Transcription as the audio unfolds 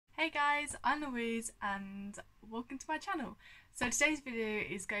guys, I'm Louise and welcome to my channel. So today's video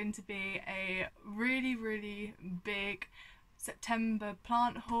is going to be a really big September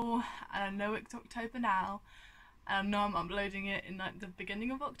plant haul, and I know it's October now and I know I'm uploading it in like the beginning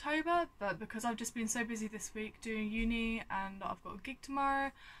of October, but because I've just been so busy this week doing uni and I've got a gig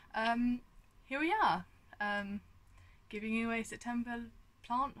tomorrow, here we are, giving you a September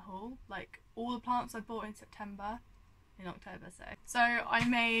plant haul, like all the plants I bought in September in October. So I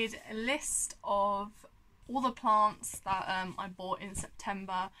made a list of all the plants that I bought in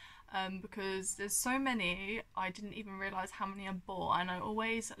September, because there's so many I didn't even realise how many I bought, and I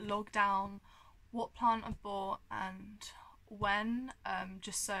always log down what plant I bought and when,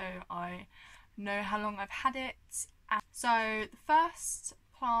 just so I know how long I've had it. And so the first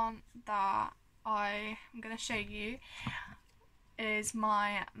plant that I am going to show you is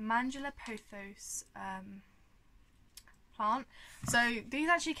my Mandula pothos plant. So these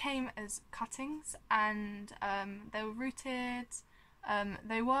actually came as cuttings, and they were rooted.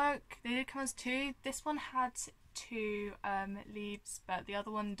 They did come as two. This one had two leaves, but the other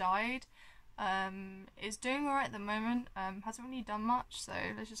one died. It's doing alright at the moment, hasn't really done much, so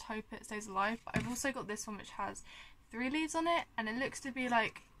let's just hope it stays alive. But I've also got this one which has 3 leaves on it, and it looks to be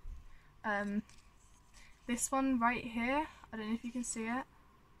like this one right here. I don't know if you can see it,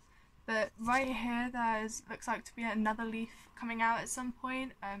 but right here looks like to be another leaf coming out at some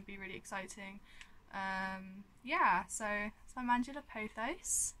point, and be really exciting. Yeah, so it's my Mandula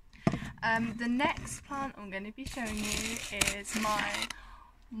pothos. The next plant I'm going to be showing you is my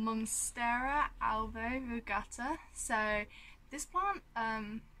Monstera albo rugata. So this plant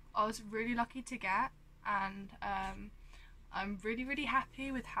I was really lucky to get, and I'm really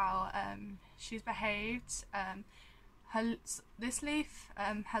happy with how she's behaved. This leaf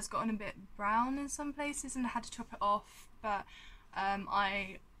has gotten a bit brown in some places and I had to chop it off, but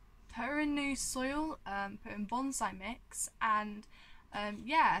I put her in new soil, put in bonsai mix, and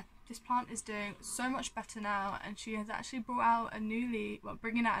yeah, this plant is doing so much better now, and she has actually brought out a new leaf, well,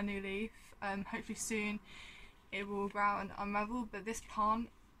 bringing out a new leaf. Hopefully soon it will grow out and unravel, but this plant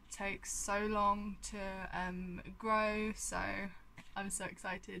takes so long to grow, so I'm so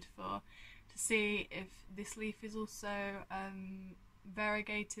excited to see if this leaf is also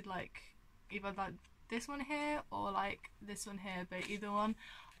variegated, like either like this one here or like this one here, but either one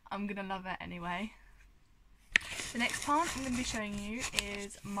I'm gonna love it anyway. The next plant I'm going to be showing you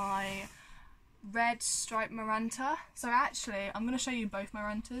is my red striped Maranta. So actually I'm going to show you both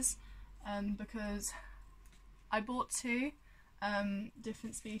Marantas, because I bought two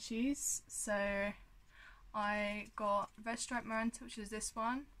different species. So I got red striped Maranta, which is this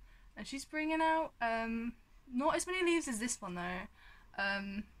one, and she's bringing out not as many leaves as this one though.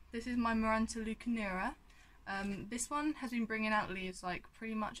 This is my Maranta leucanera. This one has been bringing out leaves like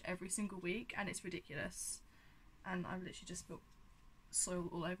pretty much every single week, and it's ridiculous. And I've literally just spilled soil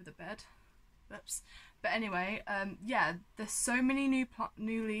all over the bed. Oops. But anyway, yeah, there's so many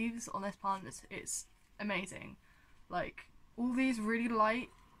new leaves on this plant. It's amazing. Like, all these really light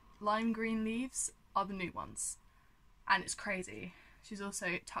lime green leaves are the new ones, and it's crazy. She's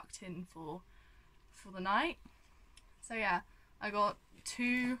also tucked in for the night. So yeah, I got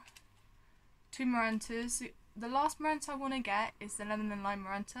two Marantas. The last Maranta I want to get is the lemon and lime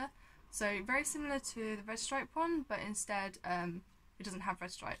Maranta. So very similar to the red stripe one, but instead it doesn't have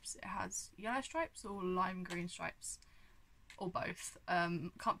red stripes. It has yellow stripes or lime green stripes, or both.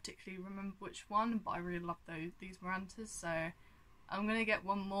 Can't particularly remember which one, but I really love these Marantas, so I'm going to get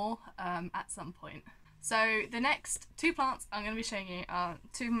one more at some point. So the next two plants I'm going to be showing you are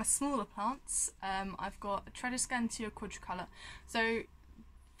two of my smaller plants. I've got a Tradescantia quadricolor. So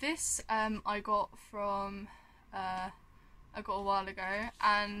this I got a while ago,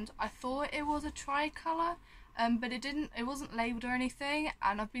 and I thought it was a tricolour, but it wasn't labelled or anything,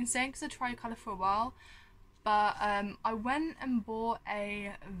 and I've been saying it's a tricolour for a while, but I went and bought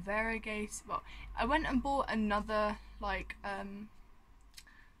a variegated, well, I went and bought another, like,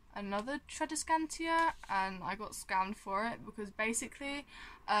 another Tradescantia, and I got scammed for it, because basically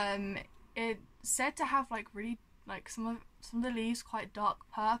it said to have like really, like some of the leaves quite dark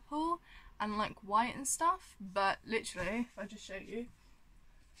purple and like white and stuff, but literally, if I just show you,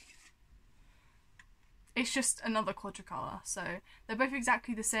 it's just another quadricolor. So they're both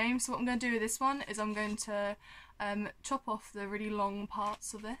exactly the same. So what I'm going to do with this one is I'm going to chop off the really long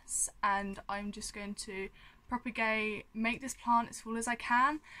parts of this, and I'm just going to make this plant as full as I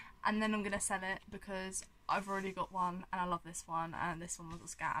can, and then I'm going to sell it, because I've already got one and I love this one, and this one was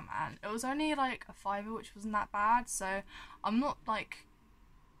a scam, and it was only like a £5, which wasn't that bad, so I'm not like,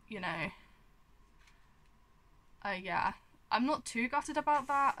 you know, yeah, I'm not too gutted about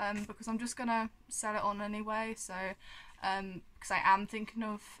that because I'm just gonna sell it on anyway. So because I am thinking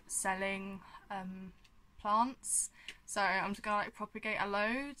of selling plants, so I'm just gonna like propagate a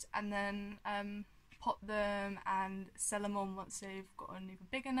load and then pot them and sell them on once they've gotten either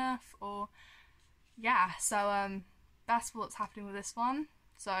big enough, or yeah. So that's what's happening with this one.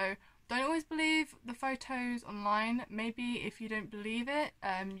 So don't always believe the photos online. Maybe if you don't believe it,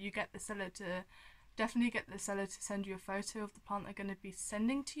 you definitely get the seller to send you a photo of the plant they're going to be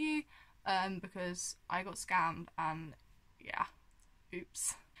sending to you, because I got scammed and yeah,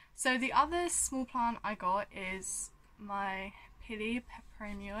 oops. So the other small plant I got is my Pili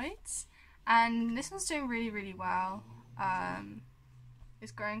peperomioides, and this one's doing really well.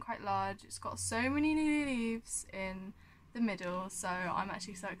 It's growing quite large. It's got so many new leaves in the middle, so I'm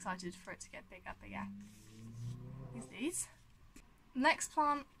actually so excited for it to get bigger. But yeah, these. Next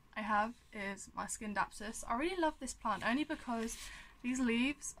plant I have is my Scindapsus. I really love this plant only because these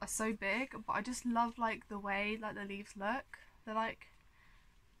leaves are so big, but I just love like the way like the leaves look.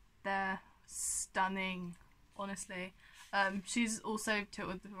 They're stunning, honestly. She's also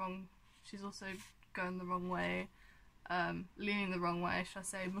tilted the wrong. She's also going the wrong way, leaning the wrong way, should I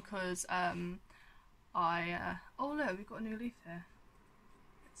say? Because oh look, we've got a new leaf here.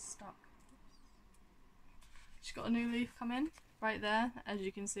 It's stuck. She's got a new leaf coming right there, as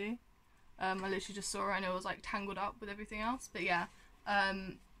you can see. I literally just saw her and it was like tangled up with everything else. But yeah,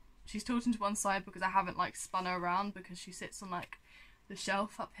 she's tilting to one side because I haven't like spun her around, because she sits on like the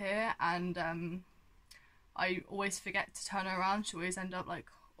shelf up here, and I always forget to turn her around. She always end up like,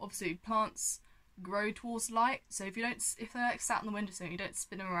 obviously plants grow towards light, so if they're like sat on the windowsill and you don't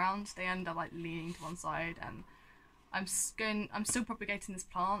spin them around, they end up like leaning to one side. And I'm still propagating this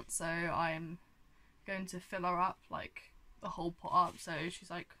plant, so I'm going to fill her up, like the whole pot up. So she's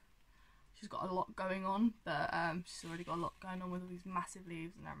got a lot going on, but she's already got a lot going on with all these massive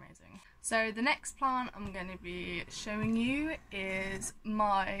leaves, and they're amazing. So the next plant I'm going to be showing you is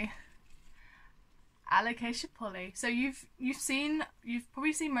my Alocasia Polly. So you've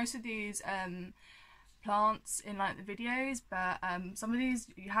probably seen most of these plants in like the videos, but some of these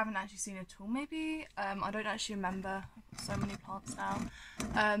you haven't actually seen at all maybe. I don't actually remember, I've got so many plants now.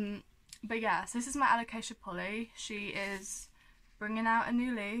 But yeah, so this is my Alocasia Polly. She is bringing out a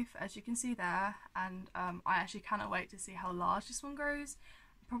new leaf, as you can see there, and I actually cannot wait to see how large this one grows.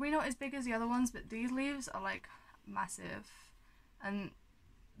 Probably not as big as the other ones, but these leaves are like massive, and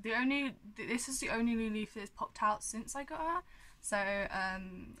this is the only new leaf that's popped out since I got her. So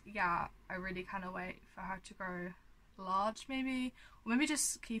yeah, I really cannot wait for her to grow large, maybe, or maybe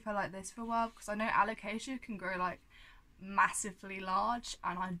just keep her like this for a while, because I know Alocasia can grow like massively large,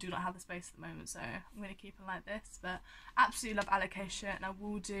 and I do not have the space at the moment, so I'm going to keep her like this. But absolutely love Alocasia, and I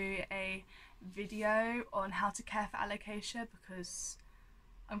will do a video on how to care for Alocasia, because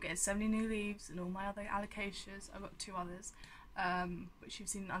I'm getting so many new leaves and all my other Alocasias. I've got two others which you've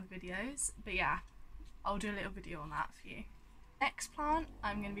seen in other videos, but yeah, I'll do a little video on that for you. Next plant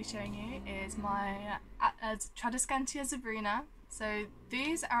I'm going to be showing you is my Tradescantia zebrina. So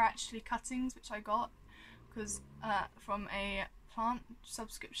these are actually cuttings which I got because from a plant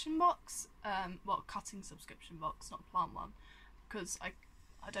subscription box, well, cutting subscription box, not plant one, because I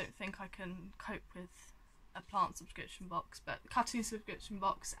don't think I can cope with a plant subscription box, but cutting subscription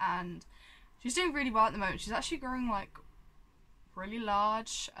box, and she's doing really well at the moment. She's actually growing like really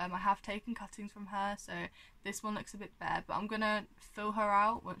large. I have taken cuttings from her, so this one looks a bit bare, but I'm gonna fill her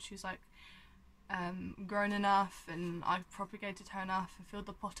out once she's like grown enough and I've propagated her enough and filled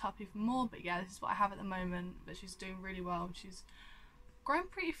the pot up even more. But yeah, this is what I have at the moment, but she's doing really well and she's growing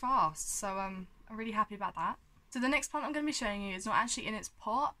pretty fast, so I'm really happy about that. So the next plant I'm going to be showing you is not actually in its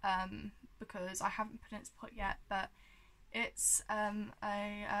pot, because I haven't put it in its pot yet, but it's a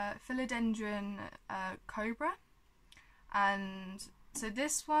philodendron cobra. And so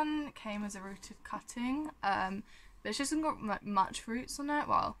this one came as a rooted cutting, but she hasn't got like much roots on it.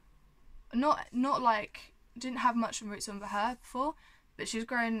 Well, not like, didn't have much roots on her before, but she's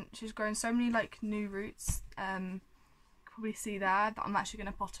grown so many like new roots. You can probably see there that I'm actually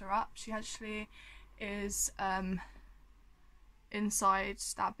going to pot her up. She actually is inside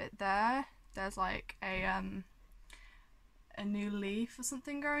that bit there. There's like a new leaf or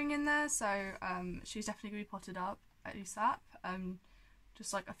something growing in there, so she's definitely going to be potted up, at least that.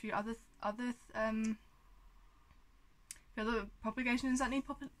 Just like a few other propagations that need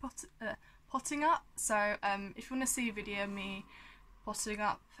potting up. So if you want to see a video of me potting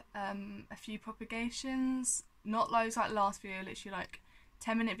up a few propagations, not loads like last video, literally like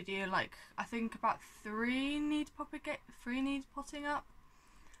 10-minute video, like I think about three need potting up.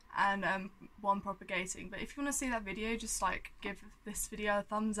 and one propagating. But if you want to see that video, just like give this video a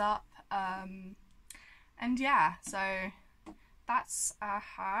thumbs up. And yeah, so that's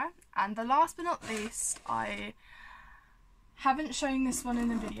her. And the last but not least, I haven't shown this one in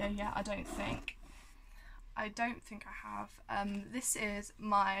the video yet, I don't think I have. This is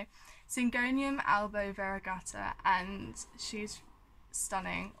my Syngonium albo variegata, and she's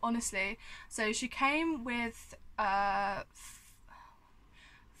stunning, honestly. So she came with 5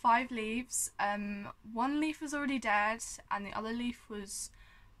 leaves. One leaf was already dead and the other leaf was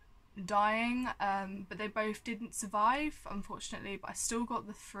dying, but they both didn't survive, unfortunately. But I still got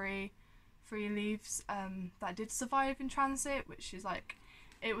the three leaves that did survive in transit, which is like,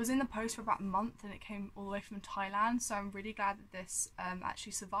 it was in the post for about a month and it came all the way from Thailand, so I'm really glad that this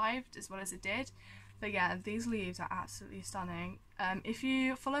actually survived as well as it did. But yeah, these leaves are absolutely stunning. If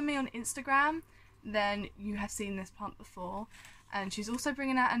you follow me on Instagram, then you have seen this plant before, and she's also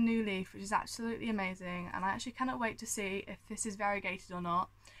bringing out a new leaf, which is absolutely amazing, and I actually cannot wait to see if this is variegated or not,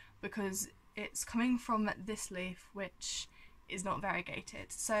 because it's coming from this leaf, which is not variegated.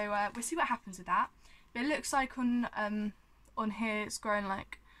 So we'll see what happens with that. But it looks like on here it's growing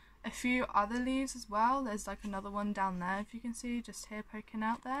like a few other leaves as well. There's like another one down there, if you can see, just here poking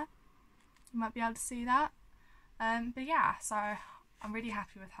out there. You might be able to see that. But yeah, so I'm really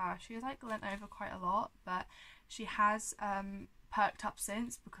happy with her. She has like leant over quite a lot, but she has perked up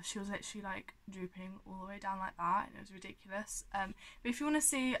since, because she was literally like drooping all the way down like that, and it was ridiculous. But if you want to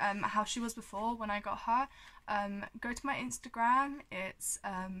see how she was before when I got her, go to my Instagram. It's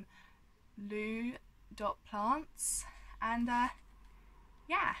lou.plants, and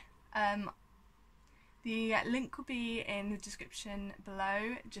yeah, the link will be in the description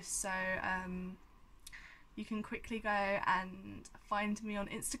below, just so you can quickly go and find me on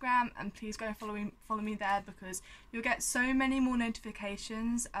Instagram, and please go and follow me there, because you'll get so many more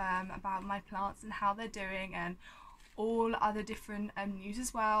notifications about my plants and how they're doing, and all other different news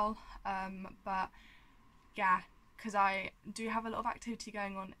as well. But yeah, because I do have a lot of activity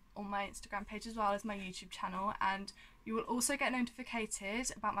going on my Instagram page as well as my YouTube channel, and you will also get notified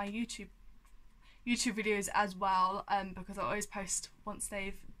about my YouTube videos as well, because I always post once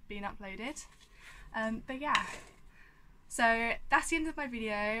they've been uploaded. But yeah, so that's the end of my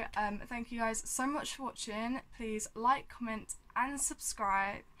video. Thank you guys so much for watching. Please like, comment and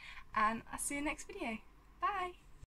subscribe, and I'll see you next video. Bye!